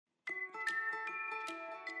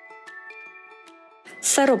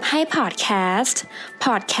สรุปให้พอดแคส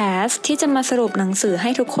ต์ที่จะมาสรุปหนังสือให้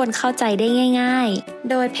ทุกคนเข้าใจได้ง่ายๆ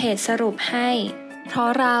โดยเพจสรุปให้เพราะ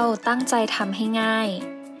เราตั้งใจทำให้ง่าย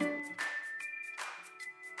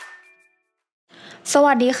ส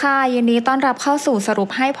วัสดีค่ะยินดีต้อนรับเข้าสู่สรุป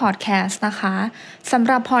ให้พอดแคสต์นะคะสำห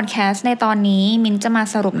รับพอดแคสต์ในตอนนี้มิ้นจะมา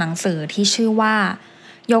สรุปหนังสือที่ชื่อว่า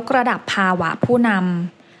ยกระดับภาวะผู้น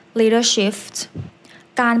ำ Leadership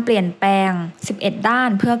การเปลี่ยนแปลง11ด้าน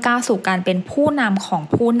เพื่อก้าวสู่การเป็นผู้นำของ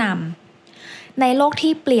ผู้นำในโลก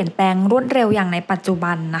ที่เปลี่ยนแปลงรวดเร็วอย่างในปัจจุ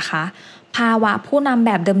บันนะคะภาวะผู้นำแ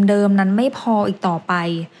บบเดิมๆนั้นไม่พออีกต่อไป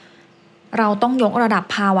เราต้องยกระดับ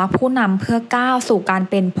ภาวะผู้นำเพื่อก้าวสู่การ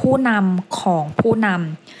เป็นผู้นำของผู้น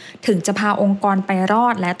ำถึงจะพาองค์กรไปรอ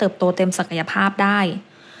ดและเติบโตเต็มศักยภาพได้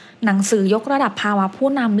หนังสือยกระดับภาวะผู้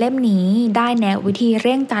นำเล่มนี้ได้แนะวิธีเ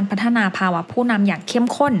ร่งการพัฒนาภาวะผู้นำอย่างเข้ม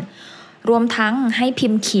ข้นรวมทั้งให้พิ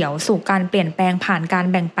มพ์เขียวสู่การเปลี่ยนแปลงผ่านการ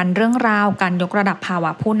แบ่งปันเรื่องราวการยกระดับภาว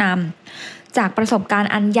ะผู้นำจากประสบการ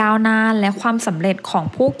ณ์อันยาวนานและความสำเร็จของ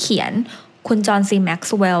ผู้เขียนคุณจอห์น ซี แม็ก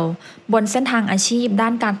ซ์เวลล์บนเส้นทางอาชีพด้า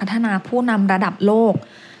นการพัฒนาผู้นำระดับโลก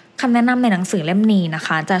คำแนะนำในหนังสือเล่มนี้นะค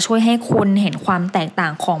ะจะช่วยให้คุณเห็นความแตกต่า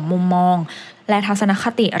งของมุมมองและทัศนค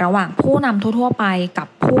ติระหว่างผู้นำทั่วๆไปกับ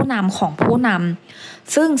ผู้นำของผู้น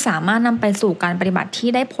ำซึ่งสามารถนำไปสู่การปฏิบัติที่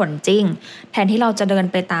ได้ผลจริงแทนที่เราจะเดิน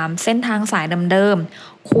ไปตามเส้นทางสายเดิม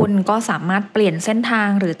ๆคุณก็สามารถเปลี่ยนเส้นทาง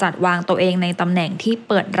หรือจัดวางตัวเองในตำแหน่งที่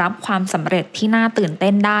เปิดรับความสำเร็จที่น่าตื่นเ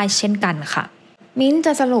ต้นได้เช่นกันค่ะมิ้นจ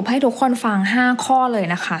ะสรุปให้ทุกคนฟัง5ข้อเลย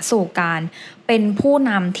นะคะสู่การเป็นผู้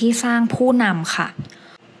นำที่สร้างผู้นำค่ะ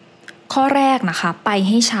ข้อแรกนะคะไปใ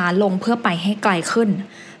ห้ช้าลงเพื่อไปให้ไกลขึ้น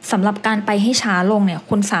สำหรับการไปให้ช้าลงเนี่ย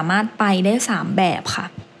คุณสามารถไปได้3แบบค่ะ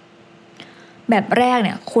แบบแรกเ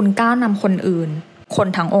นี่ยคุณก้าวนำคนอื่นคน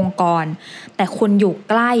ทั้งองค์กรแต่คุณอยู่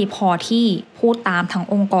ใกล้พอที่ผู้ตามทั้ง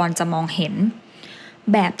องค์กรจะมองเห็น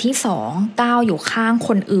แบบที่2ก้าวอยู่ข้างค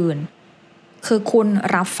นอื่นคือคุณ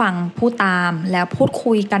รับฟังผู้ตามแล้วพูด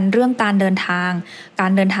คุยกันเรื่องการเดินท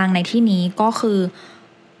างในที่นี้ก็คือ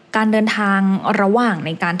การเดินทางระหว่างใน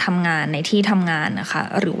การทำงานในที่ทำงานนะคะ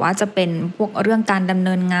หรือว่าจะเป็นพวกเรื่องการดำเ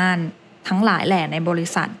นินงานทั้งหลายแหล่ในบริ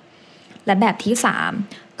ษัทและแบบที่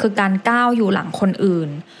3คือการก้าวอยู่หลังคนอื่น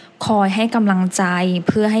คอยให้กำลังใจเ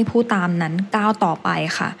พื่อให้ผู้ตามนั้นก้าวต่อไป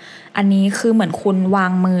ค่ะอันนี้คือเหมือนคุณวา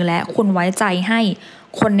งมือและคุณไว้ใจให้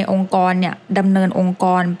คนในองค์กรเนี่ยดำเนินองค์ก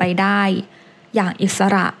รไปได้อย่างอิส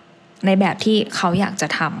ระในแบบที่เขาอยากจะ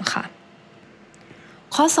ทำค่ะ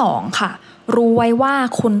ข้อ2ค่ะรู้ไว้ว่า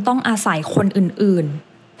คุณต้องอาศัยคนอื่น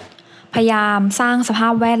ๆพยายามสร้างสภา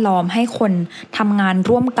พแวดล้อมให้คนทำงาน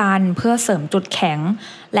ร่วมกันเพื่อเสริมจุดแข็ง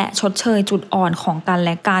และชดเชยจุดอ่อนของกันแ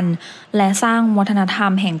ละกันและสร้างวัฒนธรร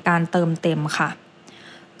มแห่งการเติมเต็มค่ะ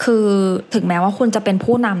คือถึงแม้ว่าคุณจะเป็น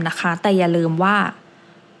ผู้นำนะคะแต่อย่าลืมว่า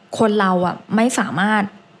คนเราไม่สามารถ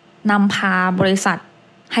นำพาบริษัท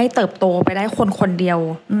ให้เติบโตไปได้คนเดียว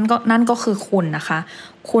นั่นก็คือคุณนะคะ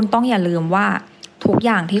คุณต้องอย่าลืมว่าทุกอ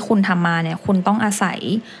ย่างที่คุณทำมาเนี่ยคุณต้องอาศัย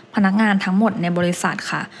พนักงานทั้งหมดในบริษัท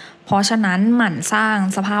ค่ะเพราะฉะนั้นหมั่นสร้าง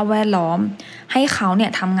สภาพแวดล้อมให้เขาเนี่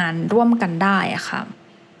ยทำงานร่วมกันได้ค่ะ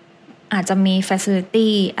อาจจะมี facility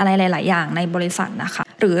อะไรหลายๆอย่างในบริษัทนะคะ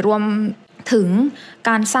หรือรวมถึงก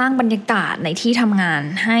ารสร้างบรรยากาศในที่ทำงาน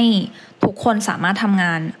ให้ทุกคนสามารถทำง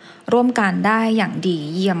านร่วมกันได้อย่างดี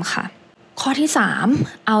เยี่ยมค่ะข้อที่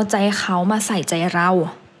3เอาใจเขามาใส่ใจเรา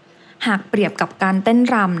หากเปรียบกับการเต้น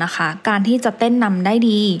รำนะคะการที่จะเต้นนำได้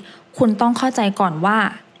ดีคุณต้องเข้าใจก่อนว่า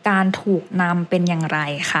การถูกนำเป็นอย่างไร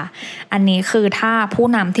ค่ะอันนี้คือถ้าผู้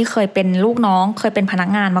นำที่เคยเป็นลูกน้องเคยเป็นพนัก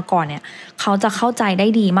งานมาก่อนเนี่ยเขาจะเข้าใจได้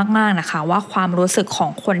ดีมากๆนะคะว่าความรู้สึกขอ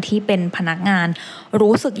งคนที่เป็นพนักงาน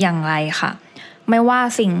รู้สึกอย่างไรค่ะไม่ว่า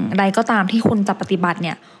สิ่งใดก็ตามที่คุณจะปฏิบัติเ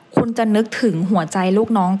นี่ยคุณจะนึกถึงหัวใจลูก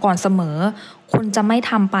น้องก่อนเสมอคุณจะไม่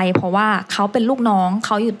ทำไปเพราะว่าเขาเป็นลูกน้องเข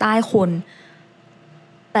าอยู่ใต้คุณ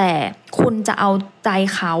แต่คุณจะเอาใ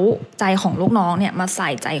จของลูกน้องเนี่ยมาใส่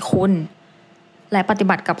ใจคุณและปฏิ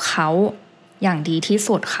บัติกับเขาอย่างดีที่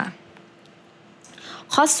สุดค่ะ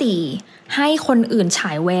ข้อ4ให้คนอื่นฉ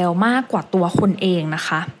ายแววมากกว่าตัวคุณเองนะค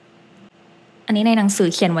ะอันนี้ในหนังสือ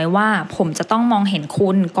เขียนไว้ว่าผมจะต้องมองเห็นคุ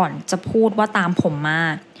ณก่อนจะพูดว่าตามผมมา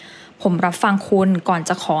ผมรับฟังคุณก่อน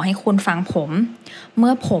จะขอให้คุณฟังผมเ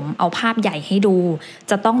มื่อผมเอาภาพใหญ่ให้ดู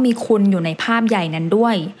จะต้องมีคุณอยู่ในภาพใหญ่นั้นด้ว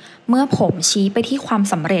ยเมื่อผมชี้ไปที่ความ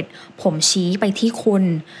สำเร็จผมชี้ไปที่คุณ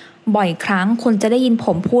บ่อยครั้งคุณจะได้ยินผ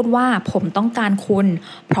มพูดว่าผมต้องการคุณ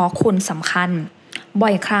เพราะคุณสำคัญบ่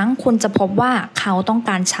อยครั้งคุณจะพบว่าเขาต้อง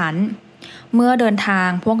การฉันเมื่อเดินทาง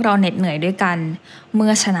พวกเราเหน็ดเหนื่อยด้วยกันเมื่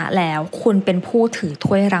อชนะแล้วคุณเป็นผู้ถือ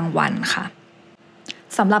ถ้วยรางวัลค่ะ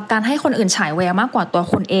สำหรับการให้คนอื่นฉายแววมากกว่าตัว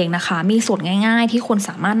คุณเองนะคะมีสูตรง่ายๆที่คุณส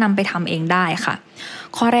ามารถนำไปทำเองได้ค่ะ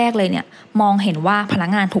ข้อแรกเลยเนี่ยมองเห็นว่าพนัก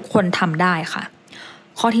งานทุกคนทำได้ค่ะ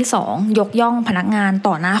ข้อที่2ยกย่องพนักงาน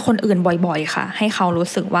ต่อหน้าคนอื่นบ่อยๆค่ะให้เขารู้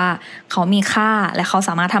สึกว่าเขามีค่าและเขาส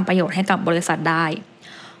ามารถทำประโยชน์ให้กับบริษัทได้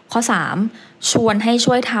ข้อ3ชวนให้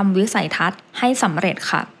ช่วยทำวิสัยทัศน์ให้สำเร็จ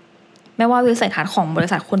ค่ะไม่ว่าวิสัยทัศน์ของบริ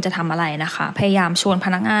ษัทคุณจะทำอะไรนะคะพยายามชวนพ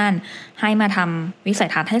นักงานให้มาทำวิสัย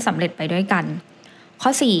ทัศน์ให้สำเร็จไปด้วยกันข้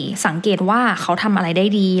อ4สังเกตว่าเขาทำอะไรได้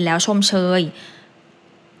ดีแล้วชมเชย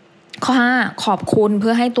ข้อ5ขอบคุณเ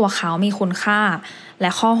พื่อให้ตัวเขามีคุณค่าและ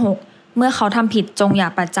ข้อ6เมื่อเขาทำผิดจงอย่า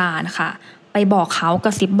ประจานค่ะไปบอกเขากร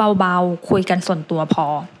ะซิบเบาๆคุยกันส่วนตัวพอ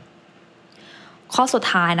ข้อสุด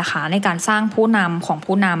ท้ายนะคะในการสร้างผู้นำของ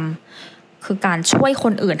ผู้นำคือการช่วยค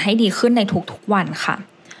นอื่นให้ดีขึ้นในทุกๆวันค่ะ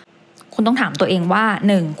คุณต้องถามตัวเองว่า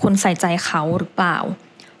1คุณใส่ใจเขาหรือเปล่า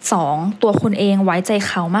2ตัวคุณเองไว้ใจ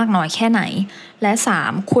เขามากน้อยแค่ไหนและ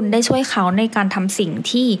3คุณได้ช่วยเขาในการทำสิ่ง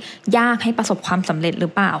ที่ยากให้ประสบความสำเร็จหรื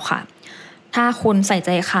อเปล่าค่ะถ้าคุณใส่ใจ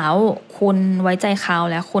เขาคุณไว้ใจเขา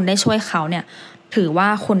และคุณได้ช่วยเขาเนี่ยถือว่า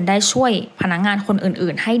คุณได้ช่วยพนักงานคน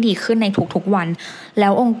อื่นๆให้ดีขึ้นในทุกๆวันแล้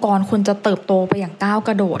วองค์กรคุณจะเติบโตไปอย่างก้าวก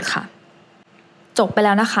ระโดดค่ะจบไปแ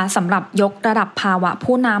ล้วนะคะสำหรับยกระดับภาวะ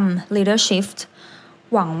ผู้นำ leadership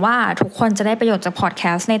หวังว่าทุกคนจะได้ประโยชน์จากพอดแค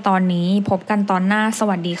สต์ในตอนนี้พบกันตอนหน้าส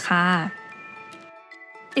วัสดีค่ะ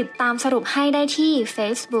ติดตามสรุปให้ได้ที่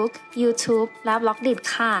Facebook, YouTube และ Blogdit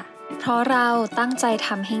ค่ะเพราะเราตั้งใจท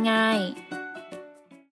ำให้ง่าย